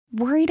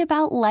Worried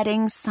about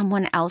letting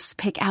someone else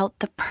pick out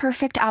the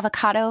perfect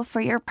avocado for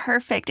your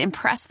perfect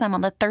impress them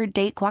on the third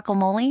date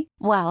guacamole?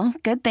 Well,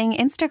 good thing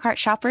Instacart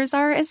shoppers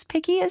are as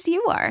picky as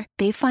you are.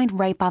 They find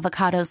ripe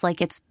avocados like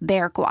it's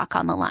their guac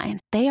on the line.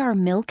 They are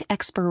milk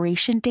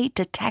expiration date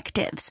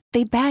detectives.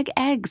 They bag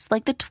eggs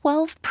like the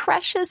 12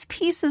 precious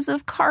pieces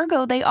of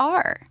cargo they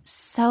are.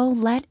 So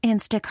let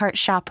Instacart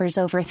shoppers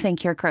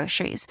overthink your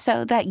groceries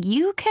so that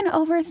you can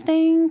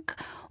overthink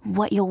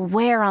what you'll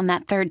wear on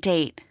that third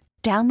date.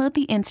 Download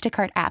the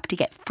Instacart app to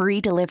get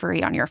free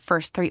delivery on your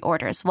first 3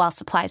 orders while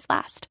supplies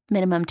last.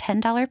 Minimum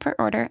 $10 per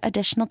order.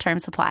 Additional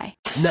terms apply.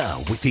 Now,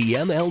 with the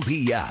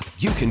MLB app,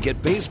 you can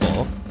get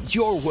baseball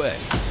your way.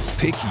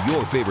 Pick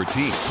your favorite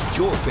team,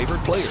 your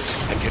favorite players,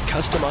 and get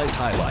customized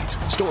highlights,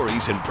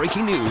 stories, and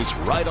breaking news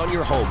right on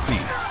your home feed.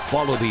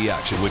 Follow the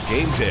action with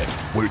Game Day,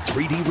 where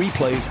 3D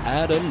replays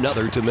add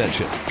another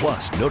dimension.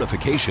 Plus,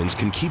 notifications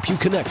can keep you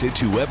connected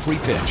to every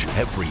pitch,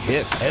 every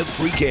hit,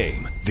 every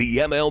game. The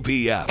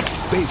MLB app.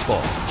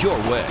 Baseball your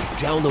way.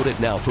 Download it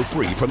now for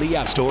free from the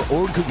App Store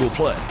or Google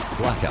Play.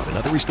 Blackout and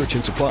other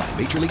restrictions apply.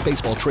 Major League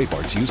Baseball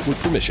trademarks used with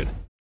permission.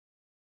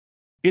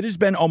 It has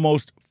been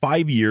almost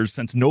 5 years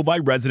since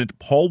Novi resident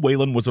Paul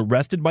Whelan was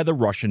arrested by the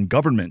Russian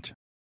government.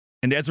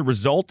 And as a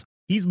result,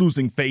 he's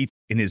losing faith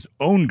in his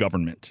own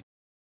government.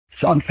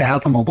 It's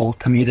unfathomable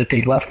to me that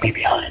they left me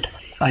behind.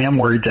 I am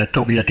worried that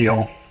there'll be a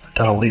deal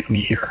that'll leave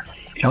me here.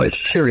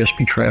 It's serious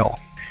betrayal.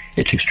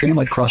 It's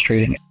extremely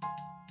frustrating.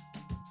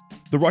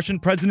 The Russian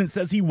president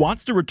says he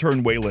wants to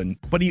return Whelan,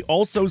 but he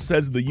also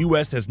says the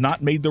U.S. has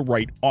not made the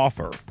right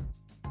offer.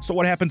 So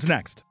what happens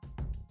next?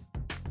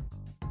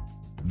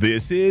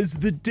 This is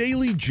The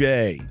Daily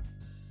J.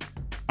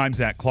 I'm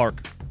Zach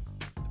Clark.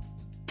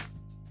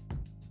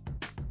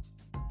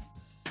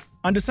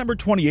 On December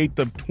 28th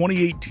of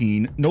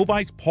 2018,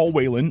 Novi's Paul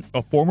Whelan,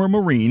 a former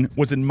Marine,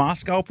 was in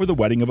Moscow for the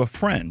wedding of a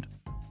friend.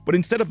 But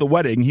instead of the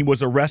wedding, he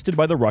was arrested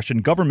by the Russian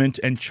government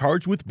and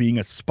charged with being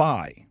a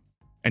spy.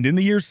 And in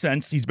the years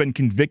since, he's been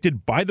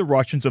convicted by the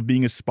Russians of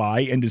being a spy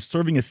and is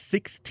serving a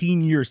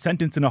 16-year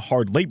sentence in a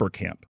hard labor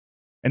camp.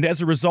 And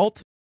as a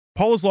result,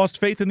 Paul has lost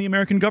faith in the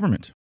American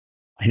government.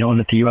 I know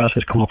that the U.S.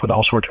 has come up with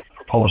all sorts of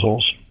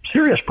proposals,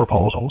 serious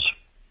proposals,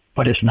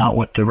 but it's not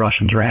what the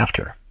Russians are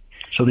after.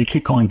 So they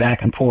keep going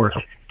back and forth.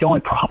 The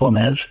only problem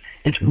is,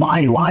 it's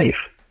my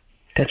life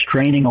that's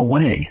draining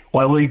away.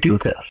 Why will they do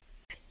this?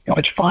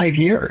 It's 5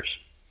 years.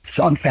 It's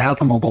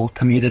unfathomable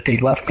to me that they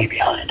left me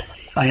behind.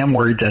 I am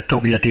worried that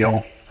there'll be a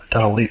deal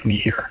that'll leave me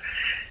here.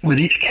 With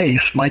each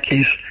case, my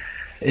case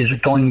is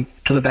going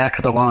to the back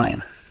of the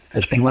line.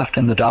 It's being left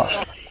in the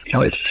dust.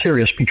 It's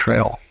serious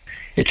betrayal.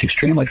 It's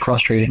extremely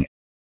frustrating.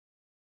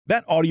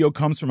 That audio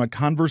comes from a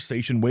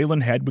conversation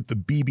Whelan had with the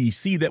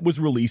BBC that was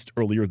released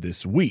earlier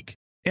this week.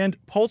 And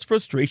Paul's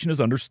frustration is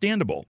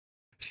understandable.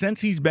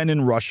 Since he's been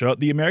in Russia,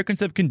 the Americans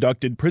have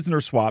conducted prisoner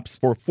swaps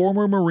for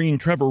former Marine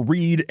Trevor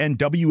Reed and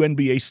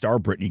WNBA star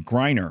Brittany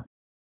Griner.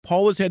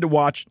 Paul has had to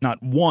watch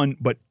not one,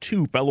 but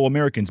 2 fellow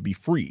Americans be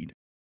freed.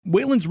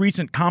 Whelan's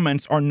recent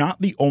comments are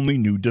not the only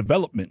new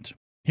development.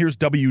 Here's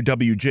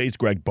WWJ's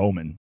Greg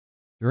Bowman.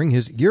 During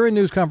his year-end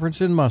news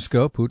conference in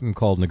Moscow, Putin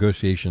called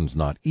negotiations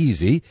not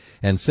easy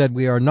and said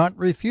we are not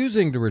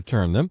refusing to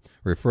return them,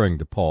 referring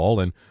to Paul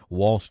and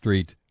Wall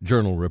Street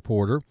Journal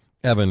reporter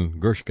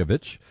Evan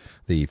Gershkovich.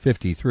 The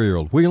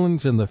 53-year-old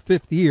Whelan's in the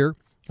 5th year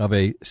of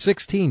a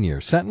 16-year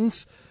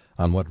sentence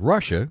on what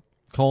Russia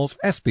calls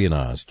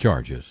espionage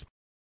charges.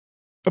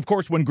 Of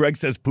course, when Greg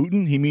says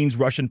Putin, he means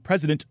Russian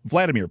President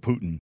Vladimir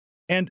Putin.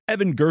 And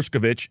Evan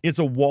Gershkovich is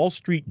a Wall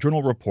Street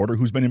Journal reporter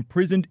who's been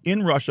imprisoned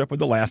in Russia for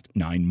the last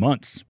 9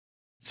 months.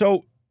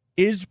 So,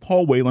 is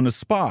Paul Whelan a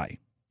spy?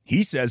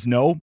 He says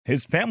no.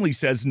 His family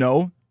says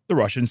no. The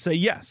Russians say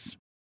yes.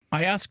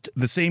 I asked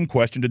the same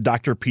question to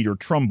Dr. Peter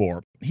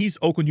Trumbore. He's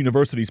Oakland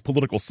University's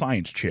political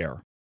science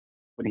chair.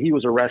 When he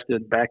was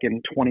arrested back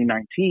in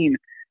 2019,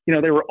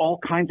 there were all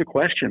kinds of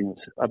questions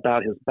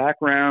about his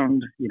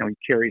background. He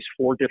carries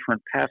 4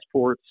 different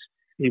passports.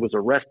 He was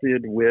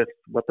arrested with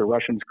what the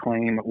Russians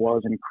claim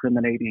was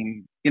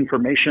incriminating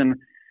information.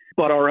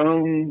 But our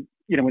own,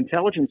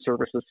 intelligence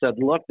services said,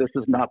 look, this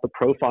is not the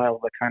profile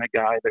of the kind of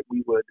guy that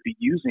we would be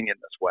using in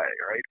this way,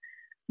 right?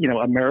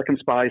 American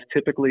spies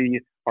typically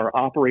are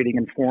operating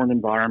in foreign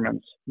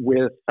environments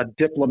with a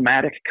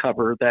diplomatic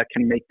cover that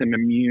can make them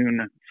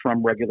immune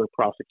from regular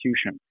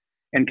prosecution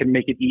and can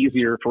make it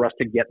easier for us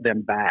to get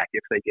them back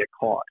if they get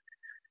caught.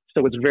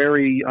 So it's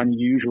very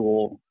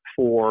unusual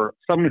for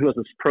someone who has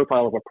this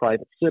profile of a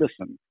private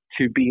citizen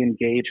to be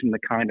engaged in the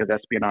kind of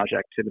espionage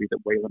activity that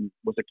Whelan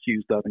was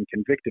accused of and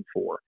convicted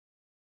for.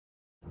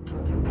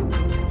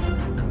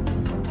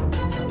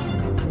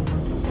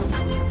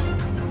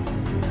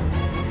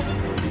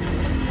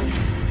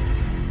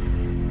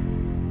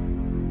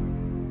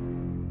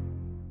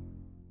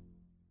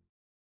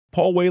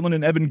 Paul Whelan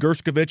and Evan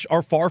Gershkovich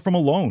are far from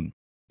alone.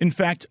 In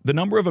fact, the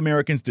number of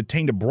Americans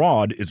detained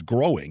abroad is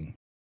growing.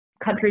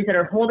 Countries that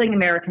are holding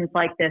Americans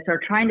like this are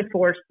trying to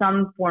force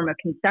some form of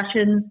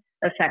concessions,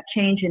 affect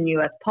change in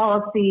U.S.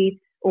 policy,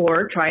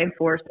 or try and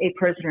force a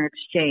prisoner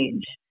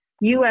exchange.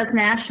 U.S.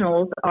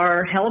 nationals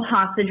are held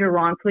hostage or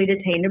wrongfully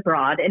detained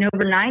abroad, and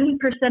over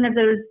 90% of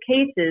those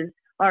cases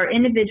are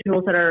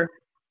individuals that are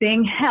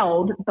being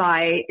held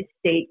by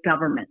state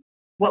governments.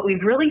 What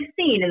we've really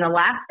seen in the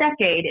last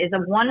decade is a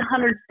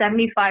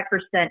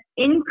 175%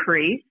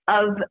 increase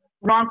of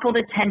wrongful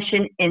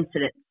detention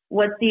incidents.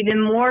 What's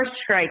even more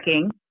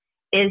striking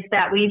is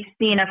that we've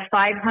seen a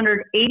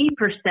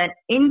 580%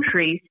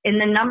 increase in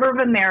the number of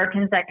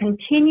Americans that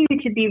continue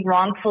to be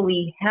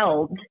wrongfully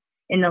held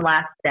in the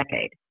last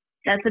decade.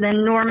 That's an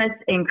enormous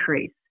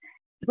increase.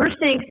 We're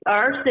seeing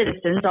our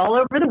citizens all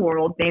over the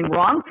world being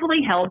wrongfully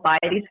held by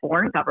these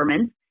foreign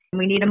governments.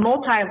 We need a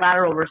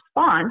multilateral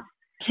response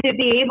to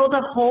be able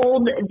to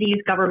hold these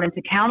governments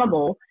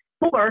accountable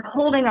for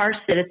holding our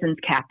citizens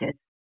captive.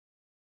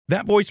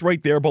 That voice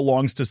right there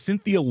belongs to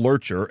Cynthia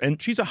Lurcher,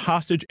 and she's a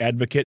hostage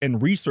advocate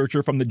and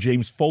researcher from the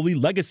James Foley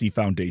Legacy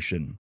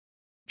Foundation.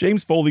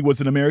 James Foley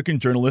was an American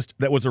journalist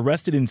that was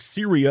arrested in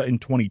Syria in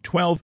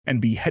 2012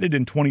 and beheaded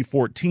in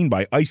 2014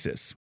 by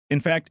ISIS. In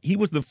fact, he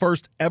was the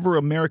first ever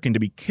American to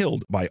be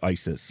killed by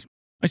ISIS.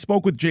 I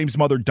spoke with James'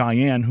 mother,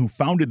 Diane, who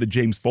founded the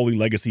James Foley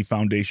Legacy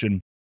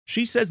Foundation.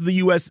 She says the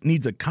U.S.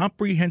 needs a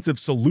comprehensive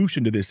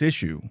solution to this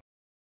issue.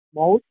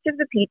 Most of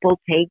the people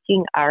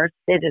taking our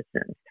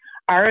citizens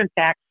are, in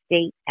fact,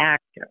 state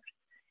actors.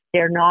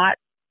 They're not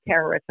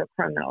terrorists or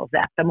criminals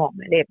at the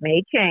moment. It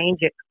may change,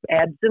 it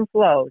ebbs and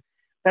flows,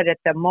 but at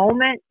the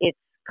moment, it's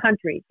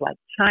countries like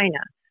China,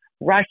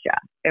 Russia,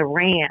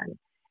 Iran,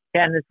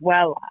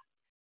 Venezuela.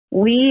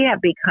 We have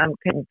become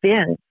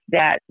convinced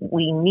that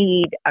we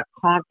need a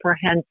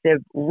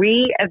comprehensive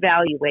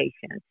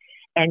reevaluation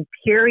and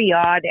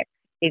periodic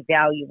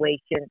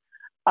evaluation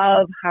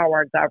of how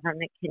our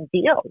government can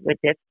deal with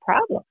this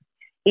problem.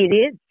 It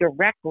is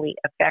directly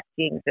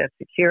affecting the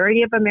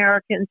security of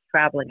Americans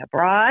traveling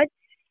abroad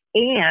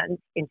and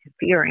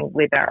interfering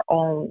with our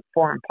own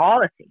foreign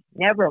policy,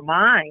 never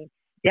mind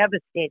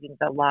devastating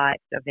the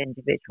lives of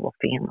individual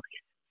families.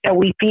 So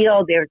we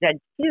feel there's a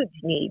huge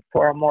need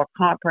for a more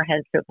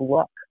comprehensive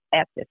look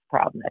at this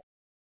problem.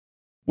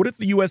 What if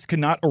the U.S.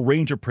 cannot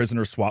arrange a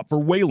prisoner swap for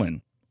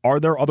Whelan? Are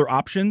there other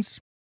options?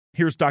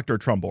 Here's Dr.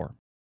 Trumbore.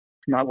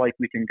 It's not like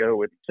we can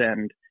go and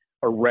send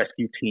a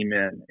rescue team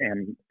in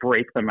and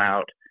break them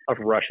out of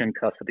Russian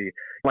custody,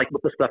 like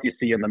with the stuff you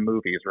see in the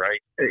movies, right?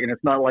 And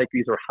it's not like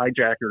these are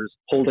hijackers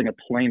holding a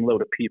plane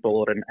load of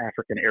people at an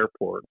African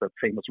airport, the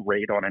famous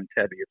raid on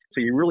Entebbe. So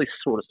you're really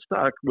sort of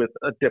stuck with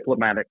a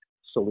diplomatic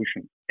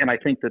solution. And I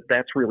think that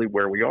that's really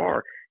where we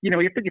are. You know,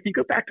 if you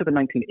go back to the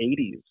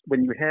 1980s,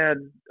 when you had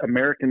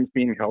Americans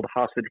being held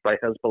hostage by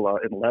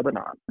Hezbollah in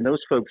Lebanon, and those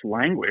folks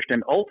languished.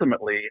 And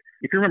ultimately,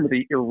 if you remember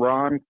the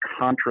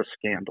Iran-Contra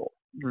scandal,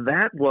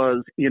 that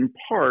was in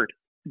part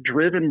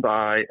driven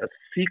by a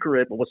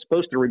secret, what was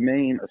supposed to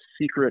remain a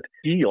secret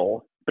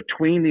deal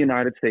between the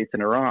United States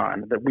and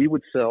Iran, that we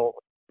would sell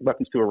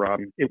weapons to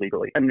Iran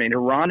illegally. I mean,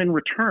 Iran in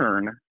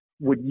return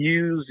would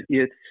use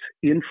its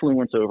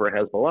influence over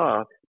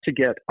Hezbollah to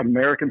get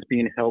Americans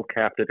being held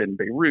captive in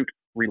Beirut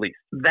released.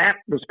 That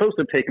was supposed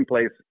to have taken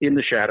place in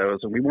the shadows,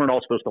 and we weren't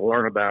all supposed to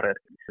learn about it.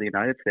 The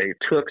United States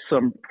took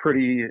some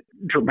pretty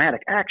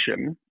dramatic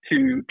action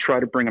to try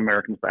to bring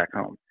Americans back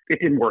home. It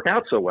didn't work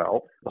out so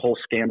well. The whole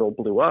scandal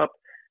blew up.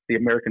 The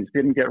Americans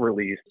didn't get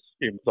released.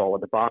 It was all a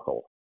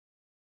debacle.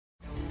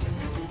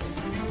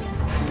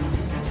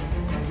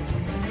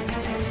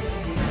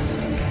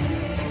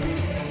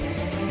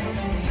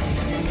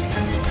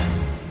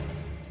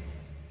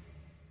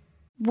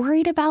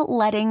 Worried about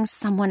letting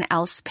someone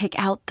else pick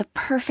out the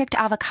perfect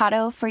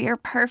avocado for your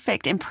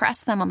perfect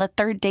impress them on the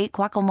third date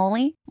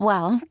guacamole?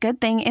 Well, good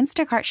thing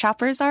Instacart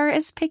shoppers are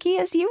as picky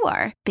as you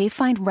are. They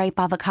find ripe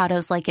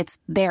avocados like it's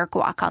their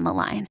guac on the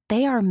line.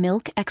 They are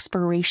milk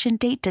expiration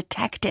date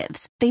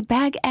detectives. They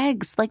bag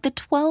eggs like the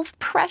 12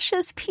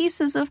 precious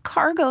pieces of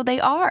cargo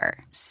they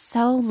are.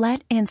 So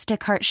let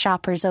Instacart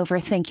shoppers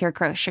overthink your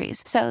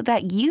groceries so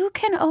that you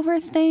can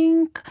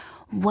overthink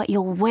what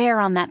you'll wear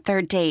on that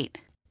third date.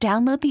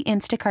 Download the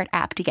Instacart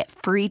app to get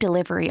free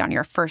delivery on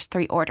your first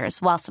 3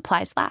 orders while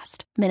supplies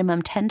last.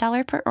 Minimum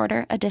 $10 per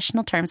order.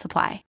 Additional terms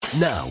apply.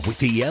 Now, with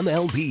the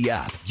MLB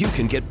app, you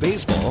can get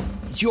baseball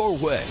your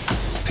way.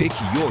 Pick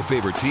your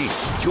favorite team,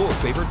 your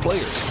favorite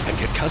players, and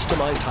get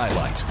customized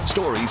highlights,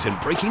 stories, and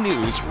breaking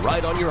news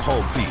right on your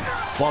home feed.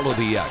 Follow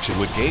the action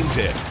with Game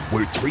Day,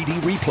 where 3D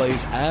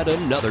replays add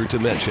another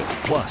dimension.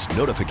 Plus,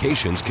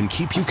 notifications can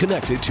keep you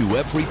connected to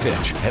every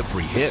pitch,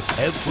 every hit,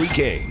 every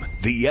game.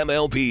 The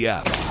MLB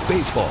app.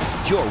 Baseball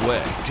your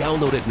way.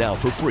 Download it now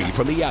for free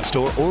from the App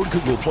Store or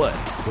Google Play.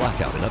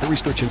 Blackout and other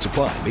restrictions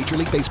apply. Major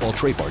League Baseball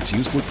trademarks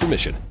used with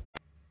permission.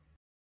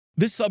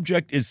 This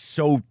subject is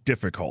so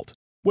difficult.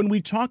 When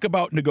we talk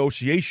about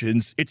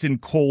negotiations, it's in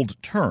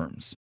cold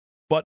terms.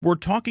 But we're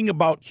talking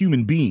about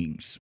human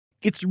beings.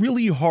 It's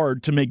really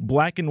hard to make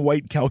black and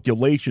white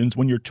calculations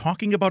when you're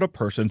talking about a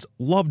person's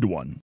loved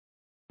one.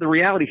 The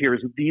reality here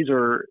is that these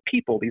are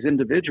people, these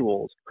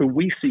individuals who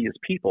we see as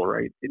people,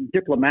 right? In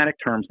diplomatic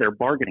terms, they're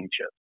bargaining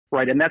chips,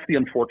 right? And that's the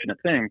unfortunate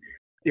thing.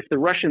 If the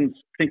Russians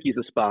think he's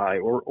a spy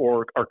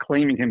or are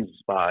claiming him as a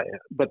spy,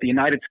 but the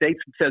United States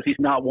says he's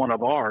not one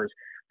of ours,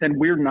 then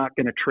we're not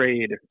going to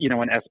trade,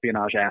 an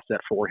espionage asset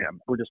for him.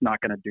 We're just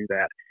not going to do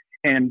that.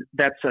 And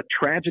that's a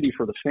tragedy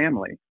for the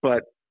family.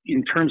 But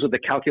in terms of the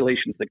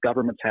calculations that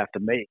governments have to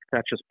make,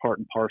 that's just part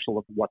and parcel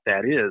of what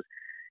that is.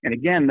 And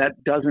again,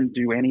 that doesn't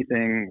do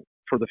anything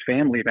for the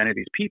family of any of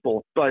these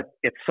people, but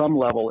at some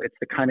level, it's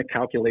the kind of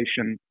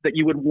calculation that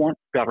you would want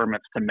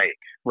governments to make,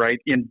 right,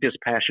 in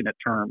dispassionate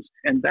terms.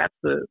 And that's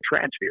the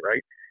tragedy,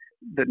 right?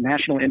 The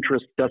national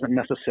interest doesn't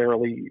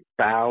necessarily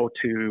bow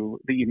to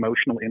the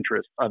emotional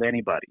interest of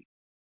anybody.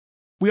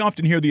 We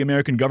often hear the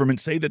American government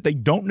say that they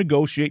don't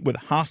negotiate with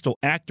hostile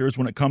actors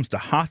when it comes to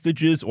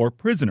hostages or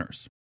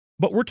prisoners.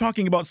 But we're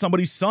talking about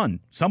somebody's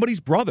son, somebody's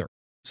brother.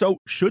 So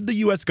should the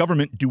U.S.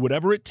 government do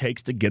whatever it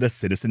takes to get a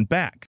citizen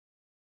back?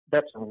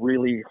 That's a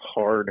really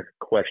hard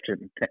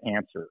question to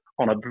answer.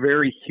 On a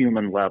very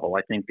human level,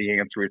 I think the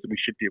answer is that we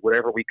should do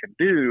whatever we can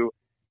do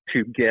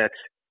to get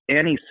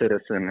any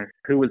citizen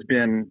who has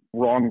been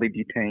wrongly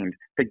detained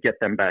to get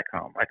them back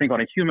home. I think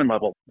on a human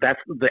level, that's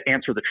the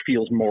answer that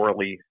feels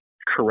morally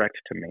correct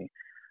to me.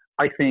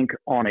 I think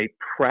on a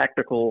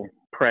practical,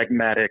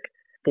 pragmatic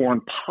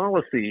foreign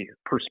policy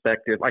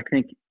perspective, I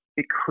think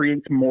it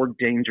creates more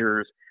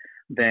dangers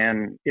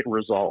than it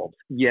resolves.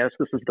 Yes,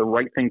 this is the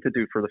right thing to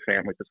do for the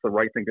families. It's the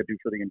right thing to do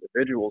for the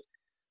individuals.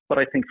 But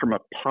I think from a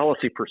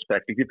policy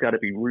perspective, you've got to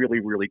be really,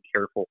 really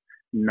careful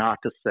not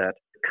to set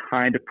the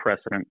kind of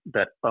precedent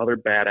that other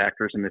bad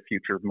actors in the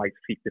future might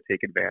seek to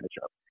take advantage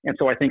of. And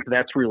so I think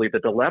that's really the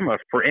dilemma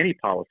for any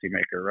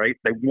policymaker, right?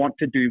 They want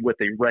to do what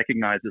they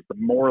recognize as the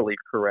morally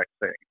correct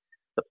thing,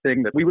 the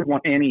thing that we would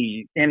want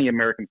any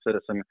American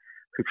citizen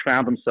who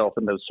found themselves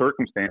in those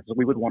circumstances,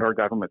 we would want our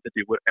government to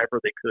do whatever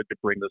they could to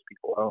bring those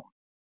people home.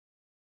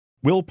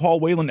 Will Paul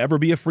Whelan ever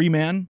be a free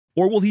man?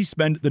 Or will he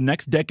spend the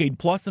next decade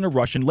plus in a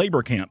Russian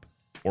labor camp?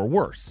 Or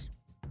worse?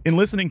 In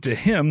listening to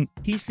him,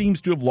 he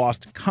seems to have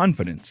lost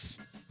confidence.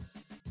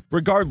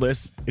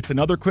 Regardless, it's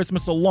another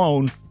Christmas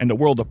alone and a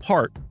world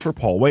apart for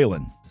Paul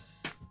Whelan.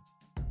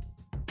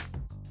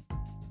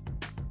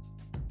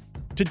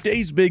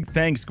 Today's big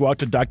thanks go out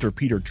to Dr.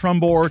 Peter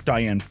Trumbore,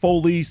 Diane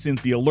Foley,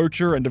 Cynthia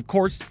Lurcher, and of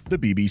course, the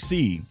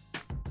BBC.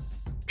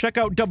 Check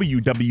out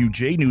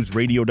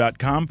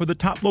wwjnewsradio.com for the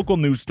top local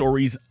news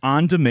stories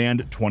on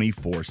demand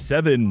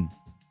 24/7.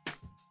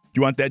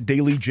 You want that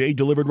Daily J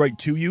delivered right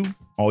to you?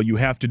 All you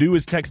have to do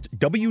is text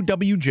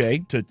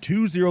WWJ to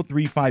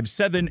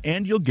 20357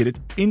 and you'll get it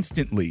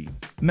instantly.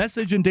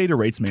 Message and data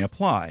rates may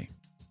apply.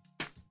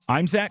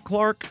 I'm Zach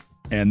Clark,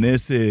 and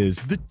this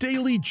is the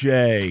Daily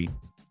J.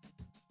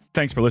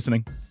 Thanks for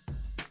listening.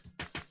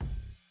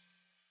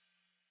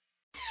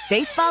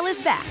 Baseball is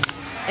back,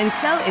 and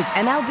so is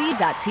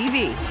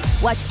MLB.tv.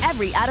 Watch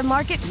every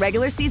out-of-market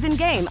regular season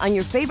game on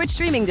your favorite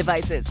streaming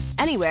devices,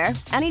 anywhere,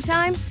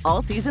 anytime,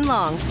 all season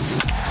long.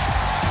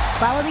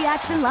 Follow the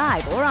action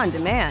live or on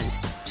demand.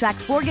 Track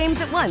 4 games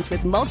at once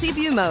with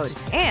multi-view mode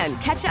and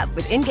catch up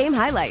with in-game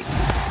highlights.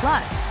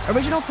 Plus,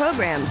 original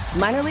programs,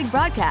 minor league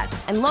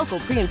broadcasts, and local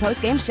pre- and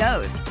post-game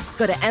shows.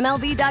 Go to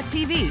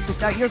MLB.tv to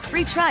start your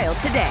free trial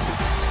today.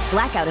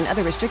 Blackout and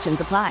other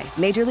restrictions apply.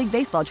 Major League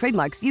Baseball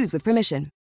trademarks used with permission.